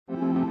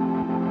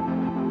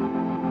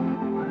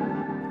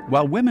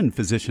While women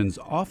physicians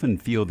often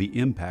feel the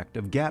impact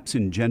of gaps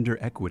in gender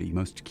equity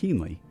most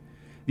keenly,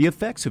 the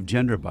effects of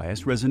gender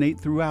bias resonate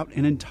throughout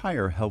an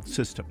entire health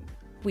system.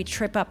 We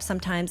trip up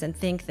sometimes and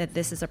think that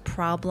this is a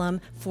problem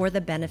for the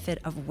benefit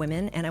of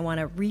women, and I want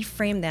to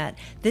reframe that.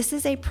 This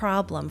is a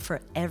problem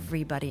for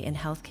everybody in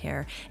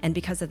healthcare, and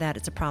because of that,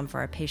 it's a problem for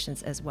our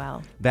patients as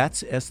well.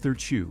 That's Esther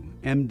Chu,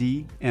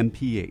 MD,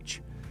 MPH,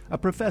 a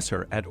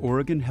professor at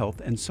Oregon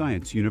Health and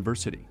Science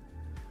University.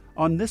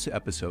 On this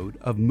episode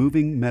of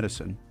Moving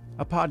Medicine,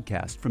 a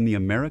podcast from the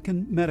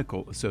American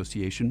Medical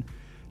Association,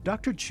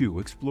 Dr. Chu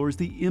explores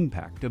the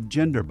impact of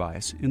gender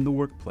bias in the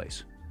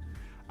workplace.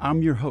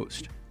 I'm your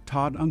host,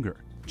 Todd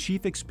Unger,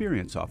 Chief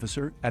Experience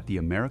Officer at the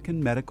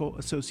American Medical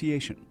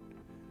Association.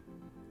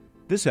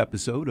 This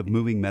episode of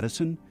Moving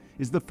Medicine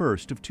is the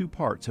first of two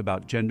parts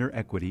about gender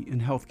equity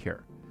in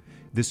healthcare.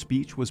 This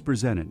speech was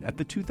presented at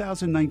the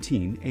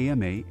 2019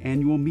 AMA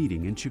annual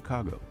meeting in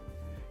Chicago.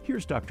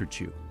 Here's Dr.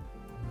 Chu.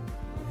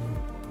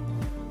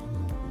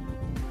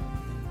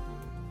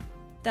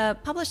 The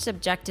published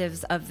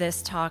objectives of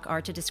this talk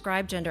are to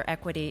describe gender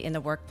equity in the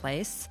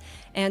workplace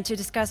and to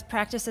discuss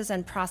practices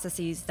and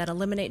processes that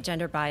eliminate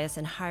gender bias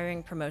in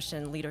hiring,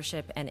 promotion,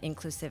 leadership, and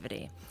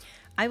inclusivity.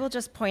 I will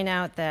just point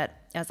out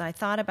that as I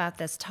thought about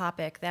this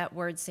topic, that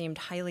word seemed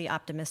highly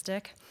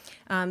optimistic.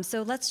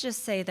 So let's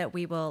just say that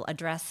we will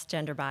address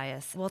gender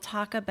bias. We'll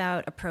talk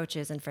about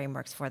approaches and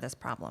frameworks for this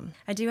problem.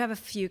 I do have a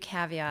few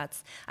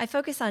caveats. I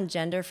focus on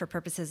gender for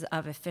purposes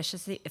of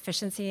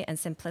efficiency and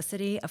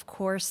simplicity. Of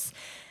course,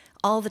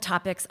 all the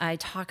topics I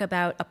talk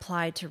about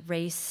apply to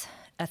race,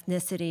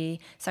 ethnicity,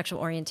 sexual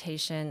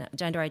orientation,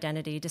 gender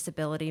identity,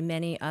 disability,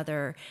 many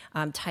other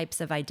types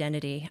of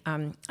identity.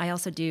 I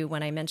also do,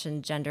 when I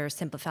mention gender,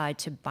 simplified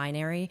to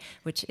binary,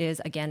 which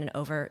is, again, an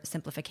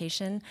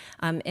oversimplification.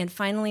 And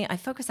finally, I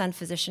focus on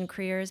physician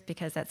careers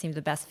because that seems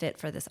the best fit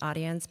for this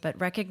audience,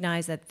 but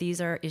recognize that these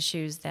are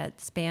issues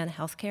that span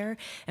healthcare,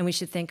 and we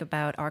should think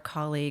about our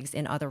colleagues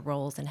in other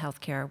roles in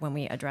healthcare when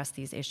we address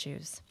these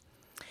issues.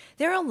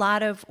 There are a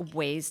lot of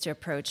ways to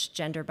approach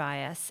gender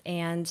bias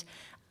and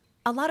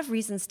a lot of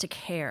reasons to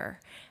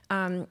care.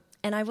 And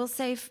I will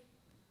say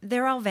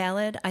they're all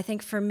valid. I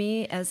think for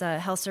me, as a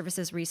health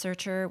services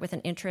researcher with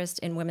an interest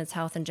in women's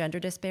health and gender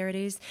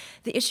disparities,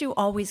 the issue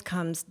always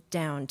comes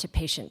down to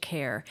patient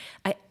care.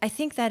 I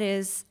think that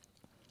is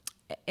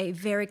a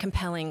very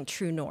compelling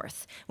true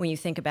north when you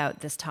think about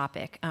this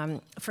topic.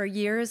 For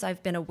years,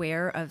 I've been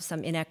aware of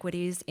some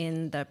inequities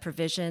in the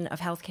provision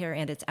of healthcare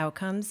and its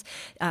outcomes.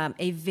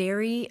 A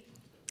very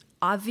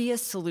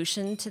obvious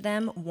solution to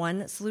them,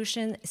 one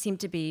solution seemed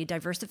to be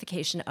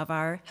diversification of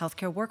our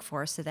healthcare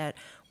workforce so that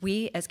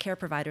we as care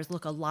providers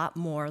look a lot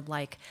more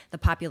like the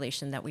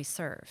population that we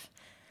serve.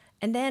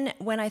 And then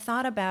when I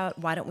thought about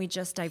why don't we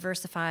just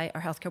diversify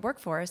our healthcare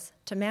workforce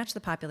to match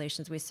the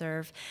populations we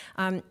serve,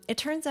 it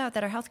turns out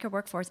that our healthcare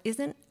workforce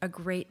isn't a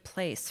great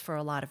place for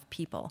a lot of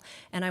people.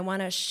 And I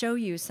want to show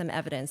you some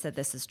evidence that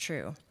this is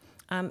true.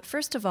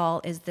 First of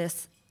all is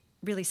this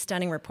really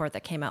stunning report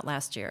that came out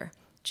last year,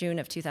 June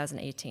of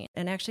 2018.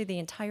 And actually, the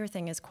entire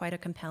thing is quite a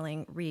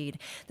compelling read.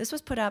 This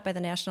was put out by the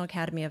National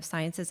Academy of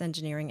Sciences,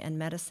 Engineering, and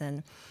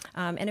Medicine,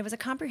 and it was a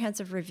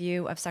comprehensive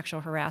review of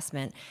sexual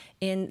harassment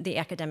in the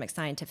academic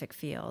scientific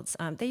fields.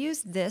 They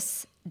used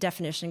this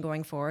definition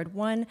going forward.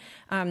 One,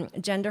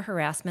 gender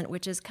harassment,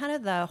 which is kind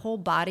of the whole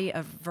body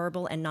of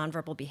verbal and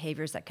nonverbal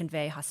behaviors that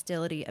convey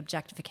hostility,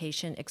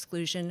 objectification,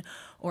 exclusion,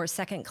 or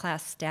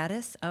second-class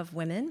status of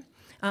women.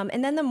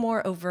 And then the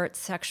more overt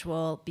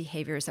sexual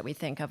behaviors that we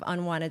think of,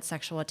 unwanted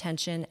sexual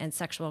attention and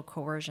sexual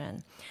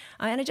coercion.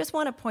 And I just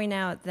want to point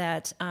out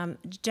that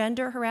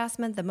gender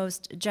harassment, the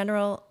most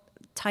general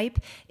type,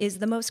 is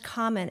the most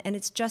common, and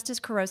it's just as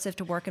corrosive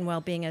to work and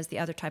well-being as the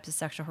other types of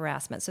sexual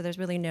harassment. So there's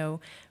really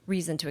no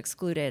reason to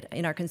exclude it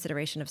in our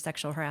consideration of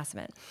sexual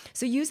harassment.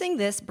 So using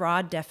this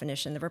broad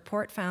definition, the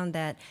report found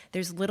that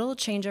there's little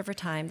change over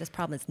time. This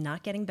problem is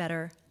not getting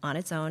better on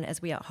its own,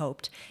 as we had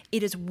hoped.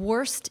 It is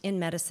worst in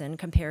medicine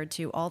compared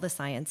to all the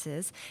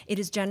sciences. It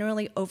is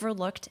generally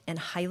overlooked and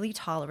highly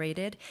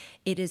tolerated.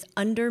 It is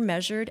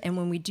undermeasured, and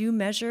when we do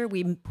measure,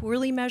 we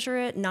poorly measure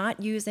it, not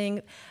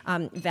using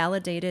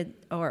validated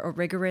or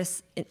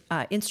rigorous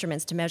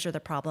instruments to measure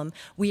the problem.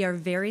 We are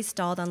very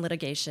stalled on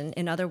litigation.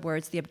 In other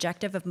words, the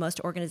objective of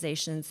most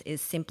organizations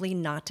is simply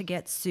not to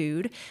get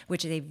sued,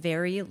 which is a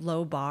very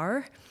low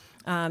bar.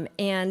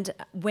 And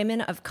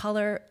women of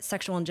color,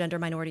 sexual and gender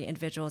minority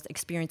individuals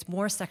experience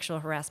more sexual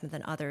harassment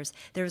than others.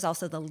 There is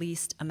also the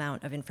least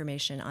amount of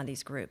information on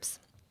these groups.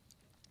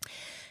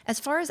 As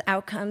far as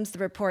outcomes, the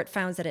report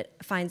finds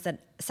that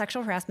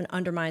sexual harassment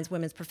undermines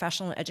women's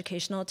professional and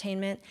educational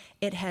attainment.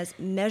 It has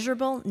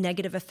measurable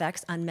negative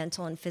effects on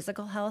mental and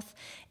physical health.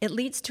 It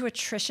leads to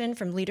attrition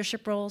from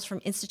leadership roles, from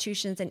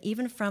institutions, and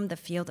even from the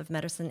field of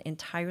medicine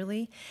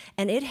entirely.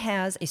 And it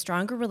has a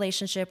stronger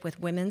relationship with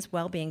women's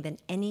well-being than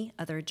any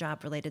other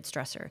job-related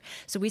stressor.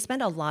 So we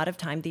spend a lot of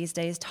time these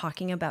days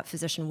talking about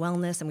physician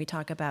wellness, and we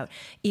talk about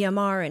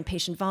EMR and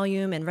patient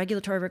volume and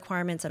regulatory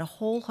requirements and a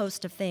whole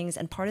host of things.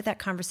 And part of that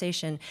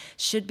conversation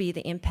should be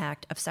the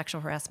impact of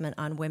sexual harassment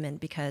on women,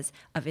 because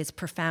of its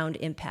profound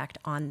impact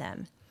on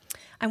them.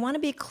 I want to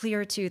be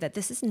clear, too, that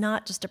this is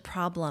not just a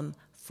problem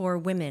for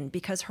women,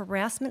 because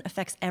harassment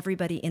affects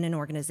everybody in an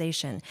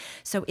organization.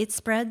 So it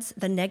spreads,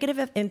 the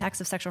negative impacts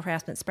of sexual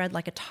harassment spread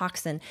like a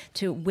toxin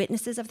to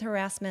witnesses of the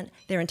harassment,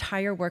 their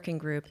entire working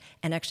group,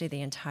 and actually the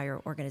entire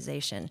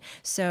organization.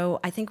 So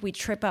I think we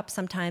trip up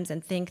sometimes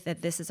and think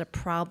that this is a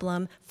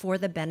problem for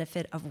the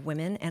benefit of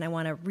women, and I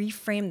want to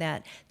reframe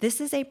that. This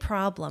is a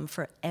problem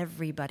for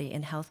everybody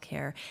in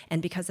healthcare,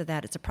 and because of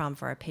that, it's a problem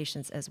for our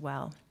patients as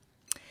well.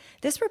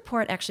 This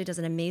report actually does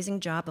an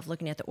amazing job of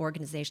looking at the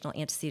organizational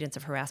antecedents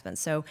of harassment.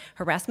 So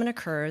harassment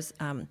occurs,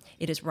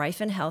 it is rife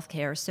in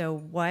healthcare, so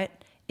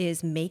what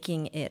is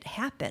making it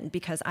happen?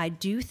 Because I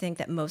do think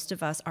that most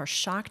of us are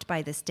shocked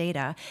by this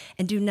data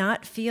and do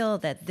not feel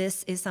that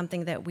this is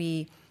something that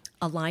we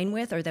align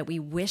with or that we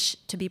wish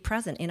to be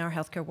present in our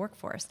healthcare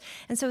workforce.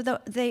 And so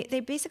they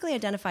basically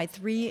identified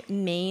three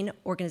main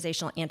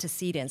organizational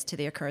antecedents to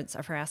the occurrence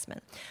of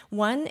harassment.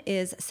 One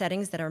is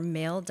settings that are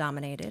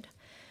male-dominated,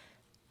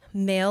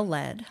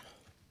 male-led,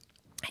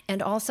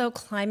 and also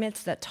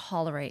climates that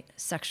tolerate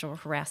sexual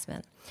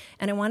harassment.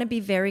 And I want to be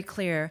very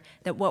clear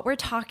that what we're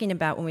talking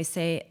about when we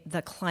say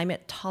the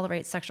climate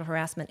tolerates sexual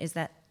harassment is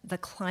that the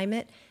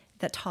climate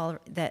that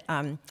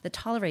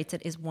tolerates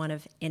it is one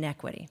of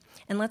inequity.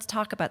 And let's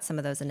talk about some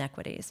of those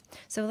inequities.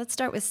 So let's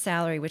start with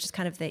salary, which is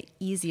kind of the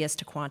easiest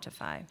to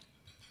quantify.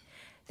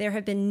 There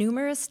have been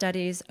numerous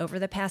studies over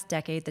the past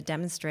decade that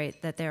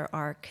demonstrate that there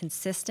are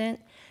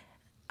consistent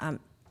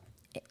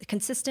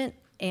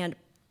and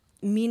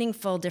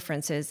meaningful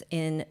differences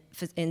in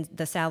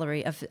the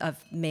salary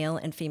of male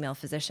and female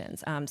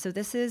physicians. So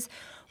this is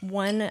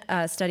one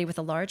study with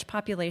a large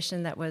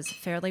population that was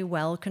fairly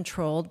well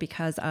controlled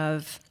because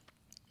of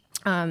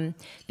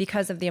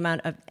the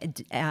amount of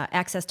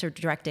access to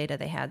direct data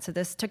they had. So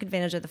this took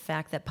advantage of the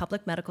fact that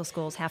public medical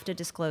schools have to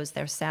disclose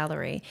their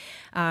salary,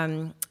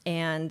 and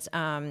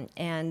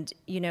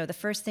you know, the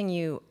first thing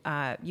you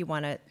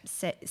want to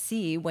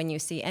see when you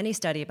see any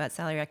study about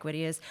salary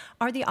equity is,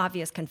 are the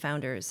obvious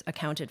confounders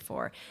accounted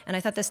for? And I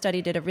thought this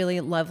study did a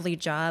really lovely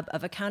job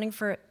of accounting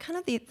for kind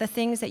of the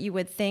things that you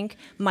would think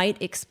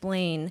might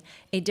explain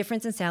a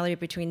difference in salary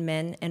between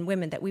men and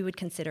women that we would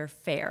consider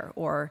fair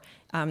or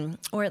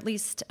at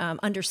least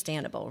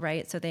understandable,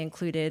 right? So they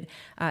included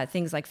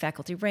things like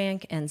faculty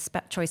rank and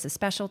choice of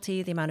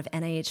specialty, the amount of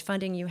NIH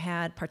funding you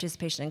had,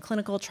 participation in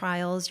clinical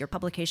trials, your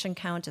publication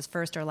count as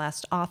first or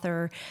last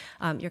author,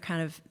 your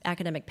kind of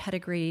academic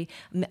pedigree,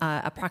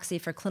 a proxy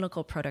for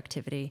clinical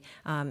productivity,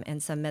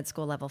 and some med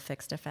school level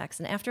fixed effects.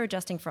 And after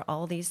adjusting for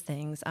all these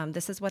things,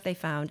 this is what they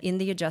found. In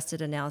the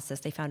adjusted analysis,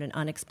 they found an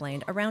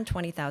unexplained around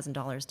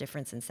 $20,000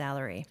 difference in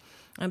salary.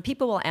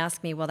 People will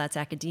ask me, well, that's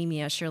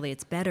academia. Surely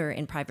it's better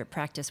in private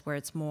practice where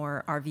it's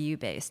more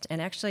RVU-based. And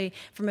actually,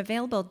 from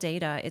available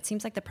data, it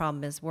seems like the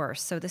problem is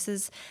worse. So this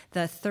is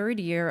the third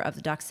year of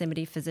the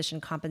Doximity Physician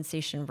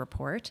Compensation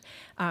Report.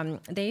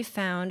 They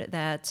found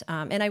that,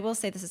 and I will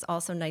say this is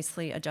also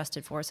nicely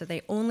adjusted for, so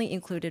they only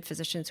included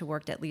physicians who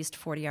worked at least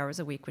 40 hours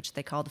a week, which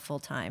they called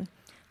full-time.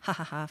 Ha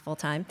ha ha,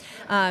 full-time.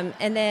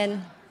 And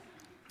then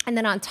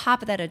on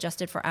top of that,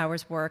 adjusted for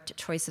hours worked,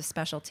 choice of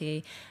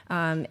specialty,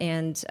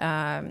 and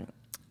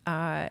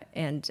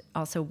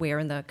also where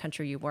in the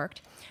country you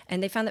worked.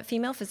 And they found that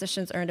female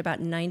physicians earned about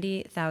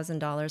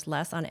 $90,000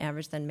 less on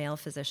average than male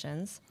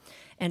physicians.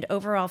 And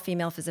overall,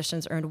 female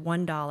physicians earned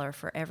 $1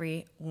 for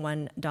every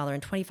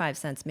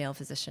 $1.25 male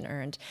physician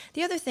earned.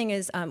 The other thing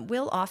is,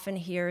 we'll often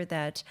hear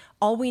that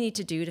all we need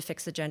to do to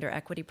fix the gender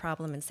equity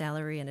problem in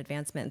salary and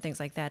advancement and things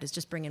like that is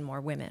just bring in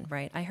more women,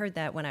 right? I heard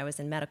that when I was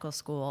in medical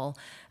school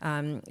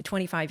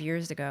 25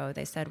 years ago.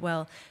 They said,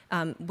 well,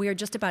 we're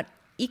just about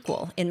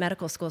equal in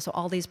medical school, so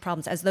all these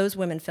problems, as those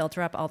women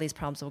filter up, all these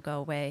problems will go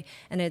away.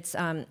 And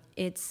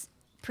it's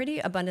pretty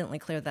abundantly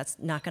clear that's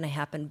not going to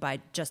happen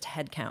by just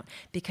headcount,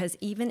 because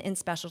even in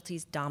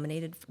specialties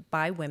dominated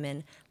by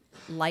women,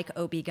 like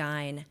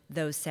OB-GYN,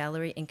 those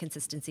salary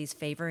inconsistencies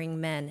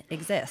favoring men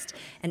exist.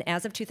 And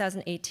as of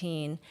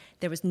 2018,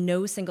 there was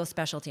no single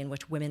specialty in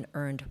which women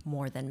earned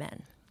more than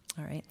men.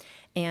 All right,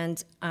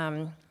 and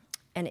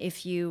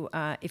if you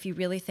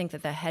really think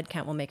that the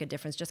headcount will make a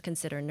difference, just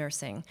consider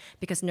nursing,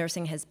 because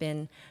nursing has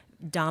been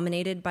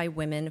dominated by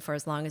women for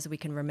as long as we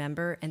can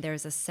remember, and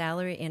there's a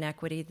salary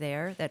inequity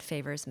there that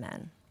favors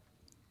men.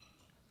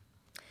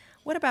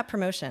 What about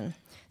promotion?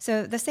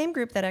 So the same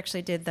group that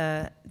actually did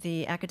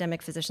the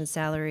academic physician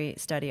salary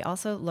study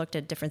also looked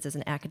at differences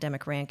in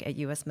academic rank at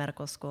U.S.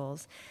 medical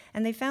schools,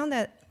 and they found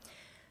that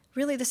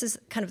really, this is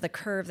kind of the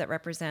curve that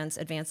represents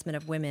advancement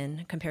of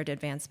women compared to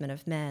advancement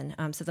of men.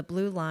 So the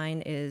blue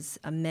line is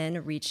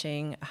men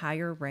reaching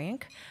higher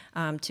rank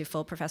to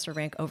full professor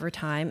rank over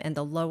time, and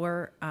the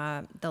lower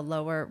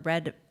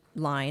red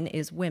line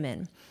is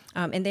women.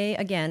 And they,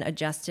 again,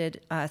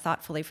 adjusted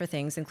thoughtfully for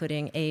things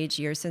including age,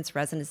 years since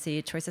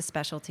residency, choice of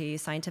specialty,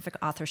 scientific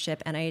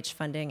authorship, NIH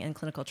funding, and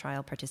clinical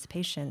trial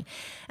participation.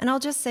 And I'll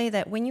just say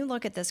that when you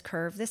look at this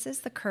curve, this is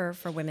the curve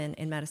for women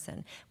in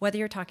medicine. Whether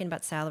you're talking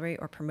about salary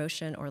or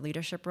promotion or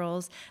leadership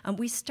roles,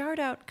 we start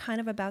out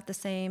kind of about the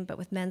same, but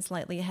with men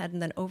slightly ahead,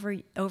 and then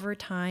over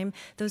time,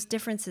 those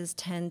differences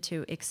tend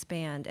to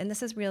expand. And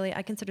this is really,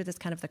 I consider this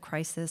kind of the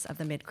crisis of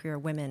the mid-career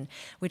women,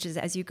 which is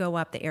as you go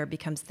up, the air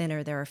becomes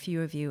thinner, there are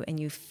few of you, and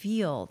you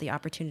feel the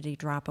opportunity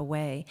drop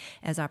away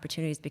as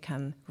opportunities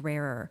become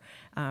rarer.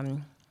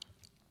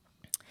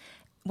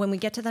 When we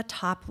get to the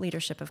top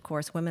leadership, of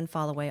course, women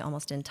fall away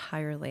almost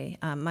entirely.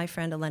 My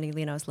friend Eleni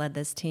Linos led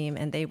this team,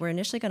 and they were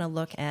initially going to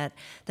look at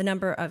the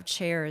number of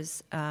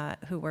chairs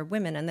who were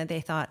women, and then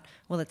they thought,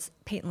 well, it's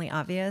patently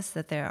obvious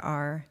that there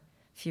are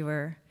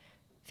fewer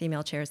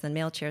female chairs than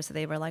male chairs. So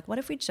they were like, what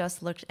if we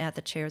just looked at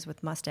the chairs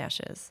with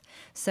mustaches?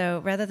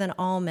 So rather than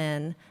all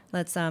men,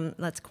 let's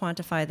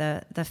quantify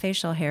the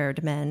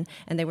facial-haired men,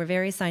 and they were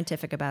very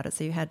scientific about it.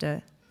 So you had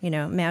to,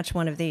 match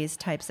one of these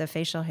types of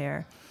facial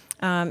hair.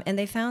 And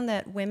they found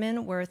that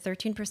women were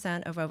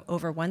 13% of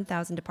over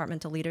 1,000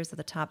 departmental leaders of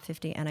the top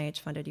 50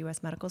 NIH-funded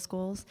U.S. medical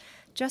schools.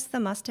 Just the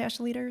mustache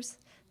leaders,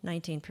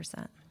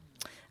 19%.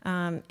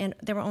 And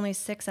there were only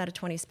 6 out of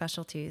 20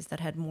 specialties that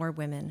had more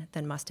women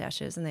than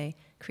mustaches, and they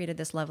created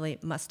this lovely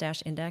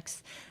mustache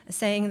index,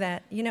 saying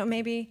that,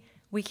 maybe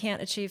we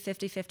can't achieve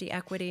 50-50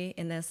 equity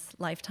in this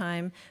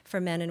lifetime for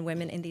men and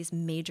women in these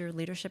major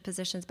leadership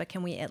positions, but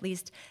can we at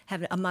least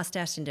have a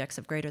mustache index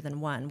of greater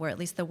than 1, where at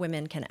least the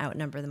women can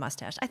outnumber the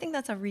mustache? I think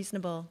that's a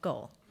reasonable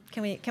goal.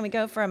 Can we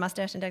go for a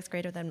mustache index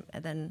greater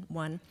than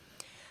 1?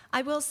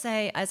 I will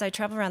say, as I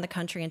travel around the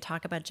country and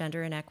talk about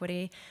gender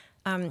inequity,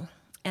 and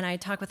I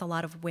talk with a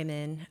lot of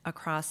women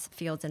across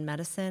fields in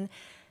medicine,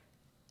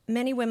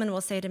 many women will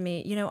say to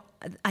me,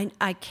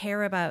 I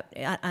care about,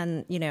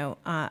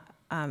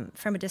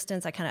 from a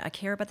distance, I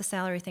care about the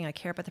salary thing, I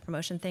care about the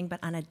promotion thing, but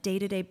on a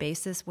day-to-day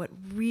basis, what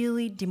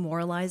really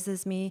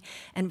demoralizes me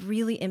and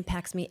really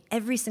impacts me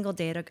every single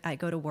day I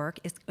go to work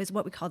is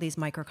what we call these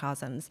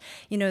microcosms.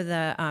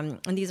 And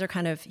these are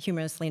kind of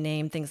humorously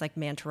named things like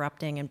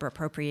man-interrupting and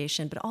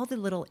appropriation, but all the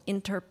little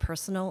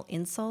interpersonal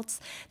insults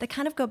that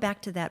kind of go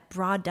back to that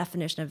broad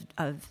definition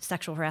of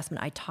sexual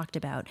harassment I talked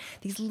about.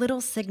 These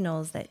little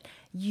signals that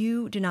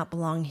you do not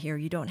belong here,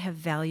 you don't have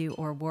value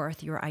or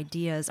worth, your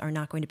ideas are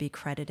not going to be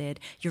credited,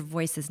 your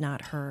voice is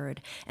not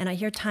heard. And I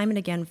hear time and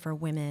again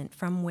from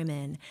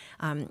women,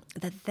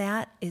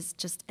 that is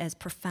just as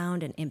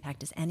profound an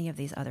impact as any of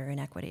these other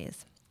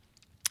inequities.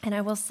 And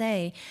I will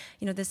say,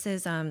 this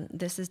is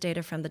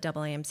data from the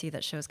AAMC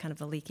that shows kind of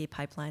the leaky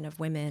pipeline of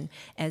women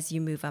as you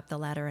move up the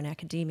ladder in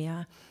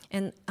academia.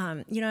 And,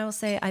 I will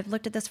say I've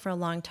looked at this for a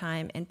long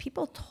time, and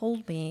people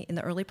told me in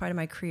the early part of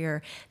my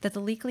career that the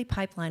leaky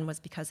pipeline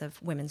was because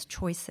of women's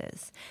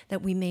choices,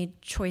 that we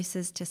made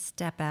choices to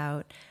step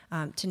out,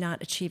 to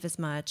not achieve as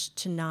much,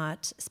 to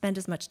not spend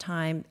as much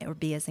time or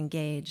be as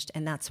engaged,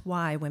 and that's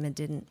why women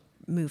didn't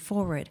move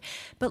forward.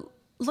 But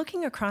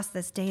looking across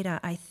this data,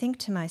 I think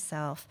to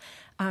myself,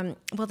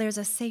 well, there's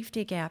a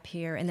safety gap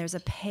here, and there's a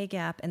pay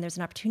gap, and there's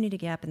an opportunity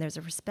gap, and there's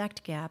a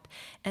respect gap,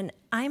 and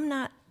I'm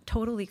not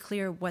totally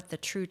clear what the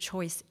true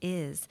choice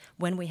is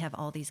when we have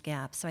all these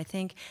gaps. So I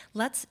think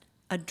let's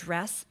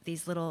address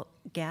these little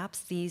gaps,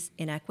 these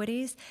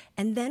inequities,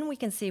 and then we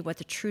can see what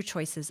the true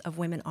choices of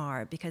women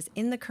are, because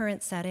in the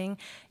current setting,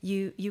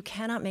 you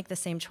cannot make the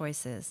same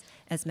choices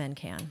as men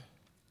can.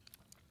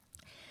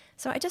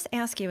 So I just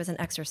ask you as an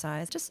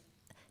exercise, just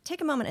take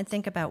a moment and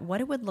think about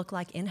what it would look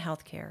like in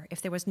healthcare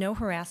if there was no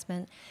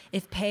harassment,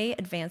 if pay,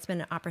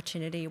 advancement, and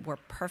opportunity were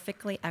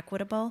perfectly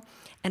equitable,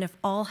 and if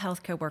all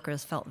healthcare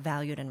workers felt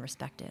valued and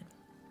respected.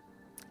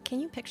 Can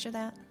you picture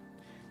that?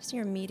 Just in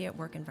your immediate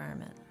work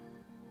environment.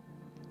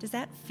 Does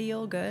that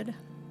feel good?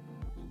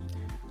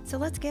 So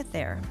let's get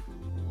there.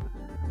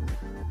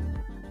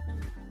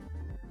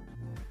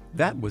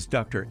 That was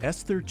Dr.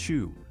 Esther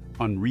Chu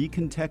on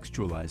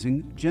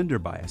recontextualizing gender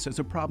bias as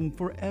a problem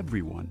for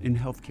everyone in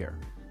healthcare.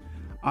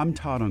 I'm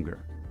Todd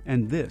Unger,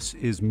 and this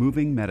is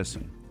Moving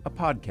Medicine, a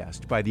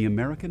podcast by the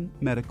American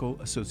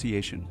Medical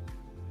Association.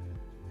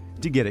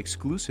 To get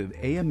exclusive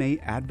AMA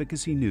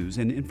advocacy news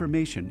and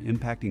information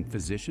impacting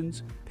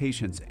physicians,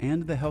 patients,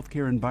 and the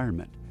healthcare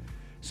environment,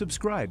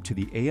 subscribe to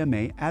the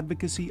AMA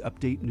Advocacy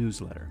Update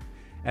newsletter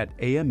at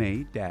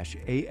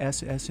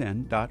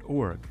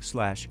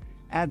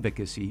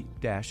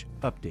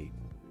ama-assn.org/advocacy-update.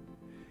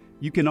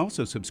 You can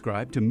also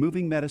subscribe to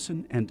Moving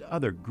Medicine and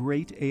other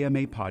great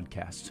AMA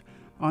podcasts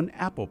on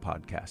Apple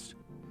Podcasts,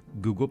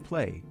 Google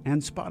Play,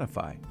 and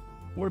Spotify,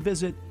 or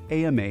visit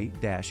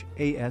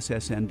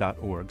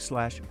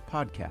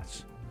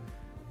ama-assn.org/podcasts.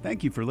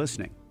 Thank you for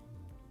listening.